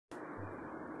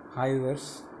Hi viewers,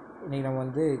 இன்னைக்கு நம்ம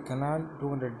வந்து Canon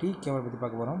 200D கேமரா பற்றி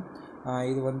பார்க்க போகிறோம்.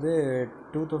 இது வந்து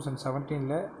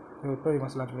 2017ல் பிப்ரவரி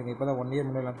மாதம் லான்ச் பண்ணியிருக்கேன். இப்போ தான் 1 இயர்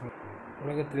முன்னாடி லான்ச் பண்ணியிருக்கேன்.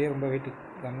 உலகத்திலேயே ரொம்ப வெயிட்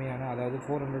கம்மியான, அதாவது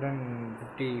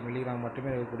 450 மில்லிகிராம்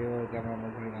மட்டுமே இருக்கக்கூடிய ஒரு கேமரா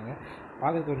மாதிரி பண்ணியிருக்காங்க.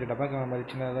 பார்க்கறதுக்கு கொஞ்சம் டப்பா கேமரா மாதிரி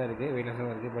சின்னதாக தான் இருக்குது, வெயிட்லெஸ்ஸாக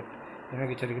தான் இருக்குது. பட் என்ன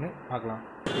ஃபீச்சர் இருக்குன்னு பார்க்கலாம்.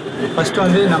 ஃபஸ்ட்டு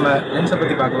வந்து நம்ம லென்ஸை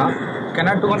பற்றி பார்க்கலாம்.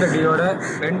 Canon 200Dயோட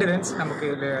 2 லென்ஸ் நமக்கு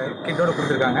கிட்டோட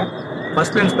கொடுத்துருக்காங்க.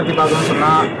 ஃபஸ்ட் லென்ஸ் பற்றி பார்க்கணும்னு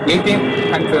சொன்னால்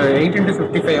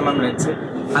 18-55 mm லென்ஸு.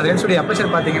 அந்த லென்ஸுடைய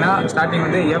அப்பச்சர் பார்த்தீங்கன்னா ஸ்டார்டிங்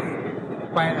வந்து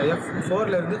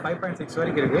F4லேருந்து 5.6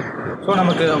 வரைக்கும் இருக்குது. ஸோ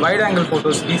நமக்கு வைட் ஆங்கிள்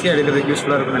ஃபோட்டோஸ் ஈஸியாக எடுக்கிறதுக்கு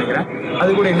யூஸ்ஃபுல்லாக இருக்குன்னு நினைக்கிறேன். அது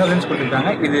கூட இன்னொரு லென்ஸ்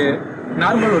கொடுத்துருக்காங்க. இது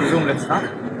நார்மல் ஒரு ஜூம் லென்ஸ் தான்.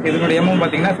 இதனுடைய எம்எம்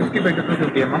பார்த்தீங்கன்னா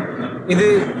 55-250 mm. இது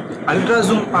அல்ட்ரா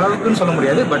ஜூம் அளவுக்குன்னு சொல்ல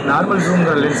முடியாது, பட் நார்மல்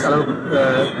ஜூம்ங்கிற லென்ஸ் அளவுக்கு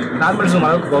நார்மல் ஜூம்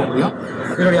அளவுக்கு போக முடியும்.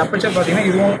 இதனுடைய அப்பச்சர் பார்த்தீங்கன்னா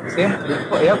இதுவும் சேம்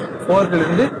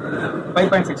F4லேருந்து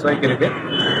 5.6 வரைக்கும் இருக்குது.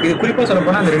 இது குறிப்பாக சொல்ல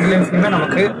போனால் அந்த 2 லென்ஸ்லையுமே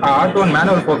நமக்கு auto and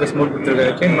manual focus mode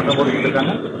கொடுத்துருக்காங்க, சேஞ்ச் பண்ணுற மோட்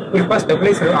கொடுத்துருக்காங்க. குறிப்பாக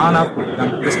ஸ்டெபிலைசர் ஆன் ஆஃப்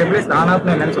கொடுத்துருக்காங்க. இந்த ஸ்டெபிலைசர் ஆன்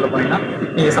ஆஃப்னு என்னன்னு சொல்ல போனீங்கன்னா,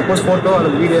 நீங்கள் சப்போஸ் ஃபோட்டோ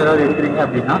அல்லது வீடியோ ஏதாவது எடுக்கிறீங்க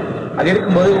அப்படின்னா, அது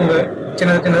எடுக்கும்போது உங்கள்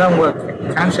சின்னதாக உங்கள்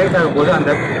ஹேண்ட் ஷேக் ஆகும் போது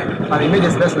அந்த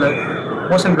இமேஜஸில் சில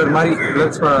மோஷன் பிளர் மாதிரி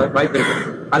பிளர்ஸ் வாய்ப்பு இருக்குது.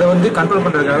 அதை வந்து கண்ட்ரோல்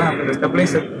பண்ணுறதுக்காக நமக்கு இந்த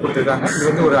ஸ்டெபிலைசர் கொடுத்துருக்காங்க. இது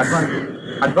வந்து ஒரு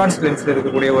அட்வான்ஸ்ட் லென்ஸில்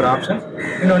இருக்கக்கூடிய ஒரு ஆப்ஷன்.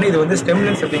 இன்னொன்று இது வந்து ஸ்டெம்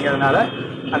லென்ஸ் அப்படிங்கிறதுனால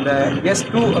அந்த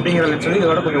S2 அப்படிங்கிற லென்ஸ் வந்து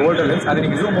இதோட கொஞ்சம் ஓல்டர் லென்ஸ். அதை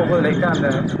நீங்கள் ஜூம் போகும்போது லைட்டாக அந்த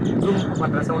ஜூம்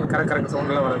பண்ணுற சவுண்ட் கரெக்ட்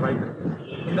சவுண்டெல்லாம் வர வாய்ப்பு இருக்குது.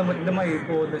 இந்த மாதிரி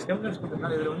இப்போது இந்த ஸ்டெம் லென்ஸ்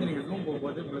கொடுத்ததுனால இதில் வந்து நீங்கள் ஜூம்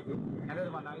போகும்போது உங்களுக்கு நிறைய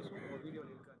விதமான நாய்ஸும்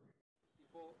வீடியோவில் இருக்காது.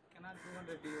 இப்போது Canon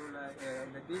 200Dயோட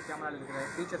இந்த D கேமராவில் இருக்கிற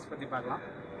ஃபீச்சர்ஸ் பற்றி பார்க்கலாம்.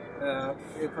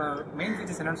 இப்போ மெயின்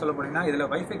ஃபீச்சர்ஸ் என்னென்னு சொல்ல போனீங்கன்னா, இதில்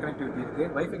வைஃபை கனெக்டிவிட்டி இருக்குது.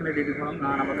 வைஃபை கனெக்டிவிட்டி மூலம்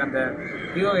நமக்கு அந்த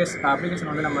iOS அப்ளிகேஷன்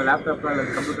வந்து நம்ம லேப்டாப்பில்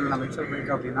அல்லது கம்ப்யூட்டரில் நம்ம இன்ஸ்டால்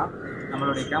பண்ணிட்டோம் அப்படின்னா,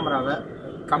 நம்மளுடைய கேமராவை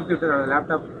கம்ப்யூட்டர் அல்லது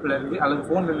லேப்டாப்லேருந்து அல்லது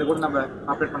ஃபோன்லேருந்து கூட நம்ம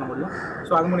ஆப்ரேட் பண்ண முடியும்.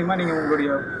 ஸோ அது மூலிமா நீங்கள்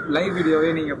உங்களுடைய லைவ் வீடியோவே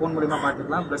நீங்கள் ஃபோன் மூலிமா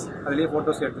பார்த்துக்கலாம். ப்ளஸ் அதுலேயே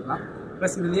ஃபோட்டோஸ் எடுத்துக்கலாம்.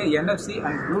 ப்ளஸ் இதுலேயே NFC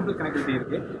அண்ட் ப்ளூடூத் கனெக்டிவிட்டி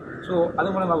இருக்குது. ஸோ அது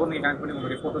மூலமாக கூட நீங்கள் கனெக்ட் பண்ணி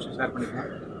உங்களுடைய ஃபோட்டோஸை ஷேர் பண்ணிக்கலாம்.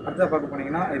 அடுத்ததாக பார்க்க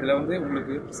போனீங்கன்னா, இதில் வந்து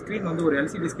உங்களுக்கு ஸ்க்ரீன் வந்து ஒரு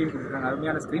LCD ஸ்க்ரீன் கொடுத்துருக்காங்க.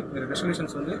 அருமையான ஸ்க்ரீன். இதில்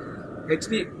ரெசல்யூஷன்ஸ் வந்து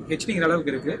ஹெச்டிங்கிற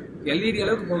அளவுக்கு இருக்குது. LED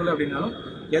அளவுக்கு போகல அப்படின்னாலும்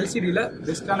LCDயில்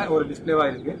பெஸ்ட்டான ஒரு டிஸ்பிளேவாக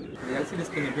இருக்குது. LCD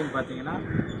ஸ்க்ரீன் எப்படின்னு பார்த்தீங்கன்னா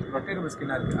ரொட்டேட்டபிள்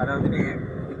ஸ்க்ரீனாக இருக்குது. அதாவது நீங்கள்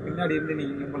பின்னாடி இருந்து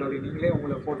நீங்களே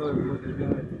உங்களை ஃபோட்டோ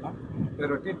எடுத்துக்கலாம். இதை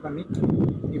ரொட்டேட் பண்ணி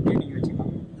இப்படி நீங்கள் வச்சுக்கலாம்.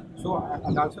 ஸோ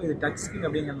அண்ட் ஆல்சோ இது டச் ஸ்க்ரீன்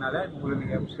அப்படிங்கிறதுனால உங்களுக்கு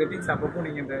நீங்கள் செட்டிங்ஸ் அப்பப்போ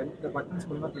நீங்கள் இந்த பட்டன்ஸ்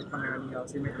மூலிமா கிளிக் பண்ண வேண்டிய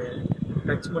அவசியமே கிடையாது.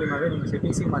 டச் மூலிமாவே நீங்கள்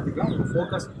செட்டிங்ஸையும் மாற்றிக்கலாம், உங்கள்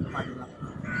ஃபோக்கஸ் மாற்றிக்கலாம்.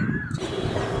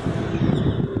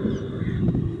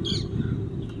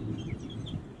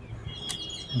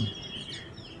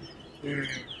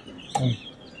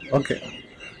 ஓகே.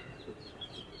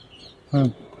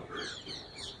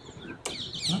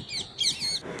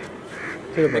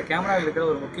 இந்த கேமராவில் இருக்கிற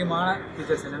ஒரு முக்கியமான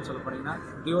ஃபீச்சர்ஸ் என்னன்னு சொல்ல போனீங்கன்னா,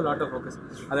 டியூவல் ஆட்டோ ஃபோக்கஸ்.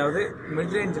 அதாவது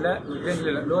மிட் ரேஞ்சில்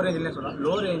லோ ரேஞ்சில் சொல்லலாம்.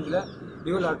 லோ ரேஞ்சில்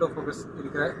டியூவல் ஆட்டோ ஃபோக்கஸ்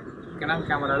இருக்கிற Canon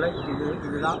கேமராவில்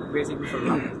இதுதான் பேசிக்னு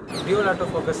சொல்லலாம். டியூவல் ஆட்டோ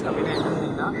ஃபோக்கஸ் அப்படின்னு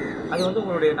எடுத்துக்கிட்டிங்கன்னா, அது வந்து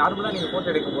உங்களுடைய நார்மலாக நீங்கள்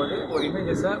ஃபோட்டோ எடுக்கும்போது ஒரு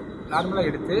இமேஜஸை நார்மலாக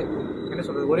எடுத்து என்ன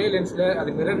சொல்கிறது, ஒரே லென்ஸில் அது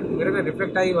மிரரில்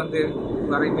ரிஃப்ளெக்ட் ஆகி வந்து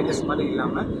வர இமேஜஸ் மாதிரி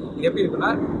இல்லாமல் இது எப்படி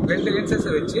இருக்குன்னா, 2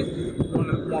 லென்சஸை வச்சு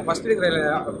ஃபஸ்ட்டு இருக்கிற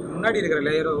முன்னாடி இருக்கிற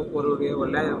லேயர் ஒரு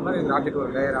லேயர், முன்னாடி இருக்கிற ஆப்ஜெக்ட்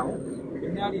ஒரு லேயராகவும்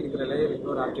பின்னாடி இருக்கிற லேயர்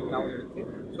இன்னொரு ஆப்ஜெக்டாகவும் இருக்குது.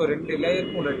 ஸோ 2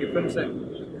 லேயருக்கும் உள்ள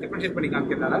டிஃப்ரென்ஷியேட் பண்ணி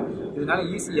காமிக்கிறதுனால இதனால்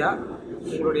ஈஸியாக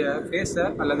உங்களுடைய ஃபேஸை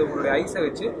அல்லது உங்களுடைய ஐஸை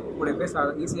வச்சு உங்களுடைய ஃபேஸை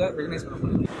ஈஸியாக ரெகனைஸ் பண்ண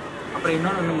முடியும். அப்புறம்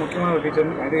இன்னொன்று முக்கியமான ஒரு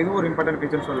ஃபீச்சர், இது ஒரு இம்பார்ட்டன்ட்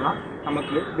ஃபீச்சர்னு சொல்லலாம்.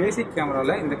 நமக்கு பேசிக்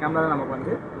கேமராவில் இந்த கேமராவில் நமக்கு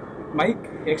வந்து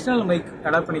எக்ஸ்டர்னல் மைக்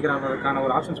அடாப்ட் பண்ணிக்கிறதுக்கான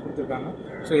ஒரு ஆப்ஷன்ஸ் கொடுத்துருக்காங்க.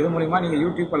 ஸோ இது மூலிமா நீங்கள்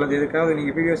யூடியூப் அல்லது எதுக்காவது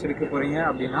நீங்கள் வீடியோஸ் எடுக்க போகிறீங்க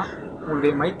அப்படின்னா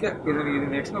உங்களுடைய மைக்கை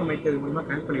இது எக்ஸ்டர்னல் மைக்கை இது மூலிமா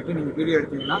கனெக்ட் பண்ணிவிட்டு நீங்கள் வீடியோ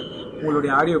எடுத்தீங்கன்னா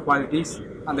உங்களுடைய ஆடியோ குவாலிட்டிஸ்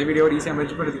அந்த வீடியோவோட ஈஸியாக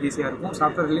மெர்ஜ் பண்ணுறதுக்கு ஈஸியாக இருக்கும்.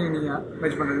 சாஃப்ட்வேர்லேயும் நீங்கள்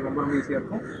மெர்ஜ் பண்ணுறதுக்கு ரொம்ப ஈஸியாக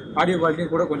இருக்கும். ஆடியோ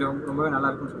குவாலிட்டியும் கூட கொஞ்சம் ரொம்பவே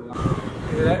நல்லாயிருக்கும்னு சொல்லலாம்.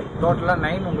 இதில் டோட்டலாக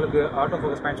 9 உங்களுக்கு ஆட்டோ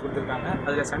ஃபோக்கஸ் பாயிண்ட்ஸ் கொடுத்துருக்காங்க.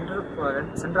 அதில்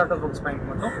சென்டர் ஆட்டோ ஃபோக்கஸ் பாயிண்ட்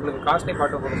மட்டும் உங்களுக்கு காஸ்ட்லைக்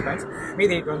ஆட்டோ ஃபோக்கஸ் பாயிண்ட்ஸ்,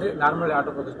 மீதி 8 வந்து நார்மல்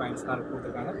ஆட்டோ ஃபோக்கஸ் பாயிண்ட்ஸ் தான்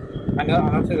கொடுத்துருக்காங்க. அண்ட்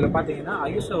ஆல்சோ இதில் பார்த்தீங்கன்னா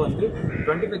ISO வந்து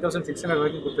 25,600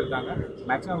 வரைக்கும் கொடுத்துருக்காங்க.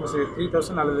 மேக்ஸிமம்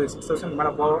 3,000 அல்லது 6,000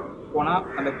 மேலே போனால்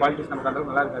அந்த குவாலிட்டிஸ் நமக்கு அந்த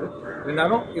நல்லா இருக்காது.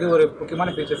 இருந்தாலும் இது ஒரு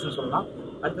முக்கியமான ஃபீச்சர்ஸ்னு சொல்லலாம்.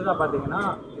 அடுத்ததாக பார்த்தீங்கன்னா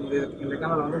இந்த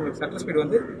கேமரா வந்து உங்களுக்கு ஷட்டர் ஸ்பீட்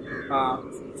வந்து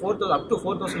 4,000 up to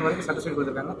 4,000 வரைக்கும் ஷட்டர் ஸ்பீட்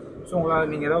கொடுத்துருக்காங்க. ஸோ உங்களால்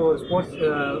நீங்கள் ஏதாவது ஒரு ஸ்போர்ட்ஸ்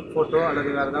ஃபோட்டோ அல்லது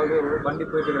வேறு ஏதாவது ஒரு வண்டி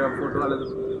போயிட்டு இருக்கிற ஃபோட்டோ அல்லது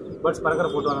பேர்ட்ஸ் பறக்கிற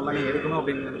ஃபோட்டோ அந்த மாதிரி நீங்கள் எடுக்கணும்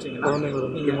அப்படின்னு நினச்சிங்கன்னா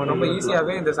நீங்கள் ரொம்ப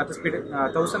ஈஸியாகவே இந்த ஷட்டர் ஸ்பீடு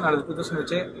 1000 அல்லது 2000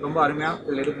 வச்சு ரொம்ப அருமையாக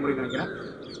இதில் எடுக்க முடியும்னு நினைக்கிறேன்.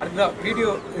 அடுத்ததாக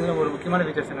வீடியோ இதில் ஒரு முக்கியமான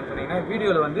ஃபீச்சர்ஸ் என்னன்னு சொன்னீங்கன்னா,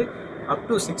 வீடியோவில் வந்து up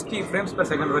to 60 frames per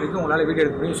second வரைக்கும் உங்களால் வீடியோ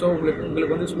எடுக்க முடியும். ஸோ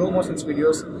உங்களுக்கு வந்து ஸ்லோ மோஷன்ஸ்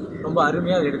வீடியோஸ் ரொம்ப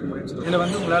அருமையாக எடுக்க முடியும். இதில்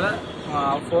வந்து உங்களால்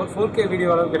 4K வீடியோ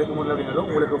அளவுக்கு எடுக்க முடியல அப்படின்னாலும்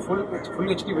உங்களுக்கு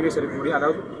ஃபுல் HD வீடியோஸ் எடுக்க முடியும்.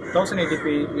 அதாவது 1080p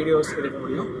வீடியோஸ் எடுக்க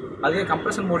முடியும். அதே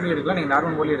கம்ப்ரஷன் மோட்லேயும் எடுக்கலாம், நீங்கள்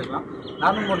நார்மல் மோட்லேயும் எடுக்கலாம்.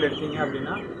 நார்மல் மோடில் எடுத்தீங்க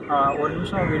அப்படின்னா 1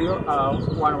 நிமிஷம் வீடியோ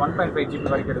 1.5 GB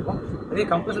வரைக்கும் எடுக்கும். அதே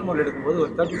கம்ப்ரஷன் மோடில் எடுக்கும்போது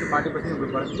ஒரு 30 to 40%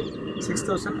 உங்களுக்கு வந்து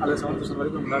 6000 அல்லது 7000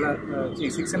 வரைக்கும் உங்களால்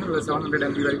 600 அல்லது 700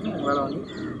 MB வரைக்கும் உங்களால் வந்து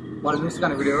 1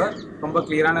 நிமிஷத்துக்கான வீடியோவை ரொம்ப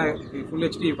கிளியரான ஃபுல்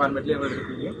HD ஃபார்மேட்லேயே எடுக்க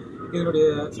முடியும். இதனுடைய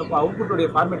அவுட்புட்டுடைய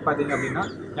ஃபார்மேட் பார்த்தீங்க அப்படின்னா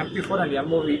MP4 அண்ட்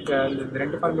MOV இந்த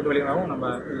 2 ஃபார்மேட் வழியாகவும்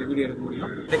நம்ம இந்த வீடியோ எடுக்க முடியும்.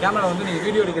 இந்த கேமரா வந்து நீங்கள்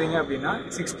வீடியோ எடுக்கிறீங்க அப்படின்னா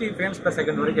 60 frames per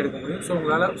second வரைக்கும் எடுக்க முடியும். ஸோ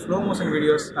உங்களால் ஸ்லோ மோஷன்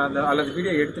வீடியோஸ் அல்லது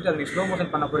வீடியோ எடுத்துகிட்டு அதை நீங்கள் ஸ்லோ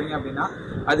மோஷன் பண்ண போகிறீங்க அப்படின்னா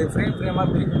அது ஃப்ரேமாக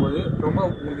பிரிக்கும்போது ரொம்ப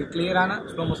உங்களுக்கு கிளியரான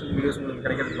ஸ்லோ மோஷன் வீடியோஸ் உங்களுக்கு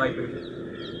கிடைக்கிறதுக்கு வாய்ப்பு இருக்குது.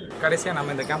 கடைசியாக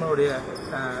நம்ம இந்த கேமராவுடைய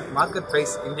மார்க்கெட்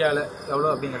ப்ரைஸ் இந்தியாவில் எவ்வளோ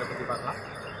அப்படிங்கிறத பற்றி பார்க்கலாம்.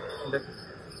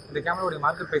 இந்த கேமராவுடைய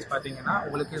மார்க்கெட் ப்ரைஸ் பார்த்தீங்கன்னா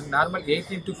உங்களுக்கு நார்மல்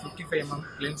 18 to 55 mm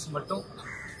லென்ஸ் மட்டும்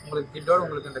உங்களுக்கு கிட்டோட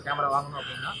உங்களுக்கு இந்த கேமரா வாங்கணும்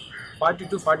அப்படின்னா 40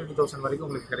 to 42,000 வரைக்கும்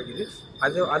உங்களுக்கு கிடைக்குது.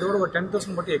 அதோட ஒரு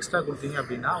 10,000 மட்டும் எக்ஸ்ட்ரா கொடுத்தீங்க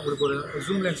அப்படின்னா உங்களுக்கு ஒரு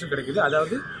ஜூம் லென்ஸும் கிடைக்குது.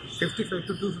 அதாவது 55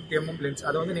 to 250 mm லென்ஸ்.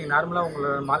 அதை வந்து நீங்கள் நார்மலாக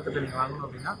உங்களோட மார்க்கெட்டில் நீங்கள் வாங்கணும்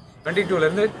அப்படின்னா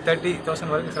 22,000 to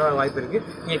 30,000 வரைக்கும் செலவாக வாய்ப்பு இருக்குது.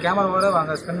 நீங்கள் கேமராவோட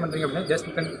வாங்க ஸ்பெண்ட் பண்ணுறீங்க அப்படின்னா ஜஸ்ட்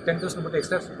 10,000 மட்டும்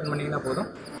எக்ஸ்ட்ரா ஸ்பெண்ட் பண்ணிங்கன்னா போதும்.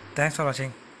 தேங்க்ஸ் ஃபார்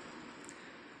வாட்சிங்.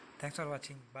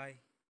 பாய்.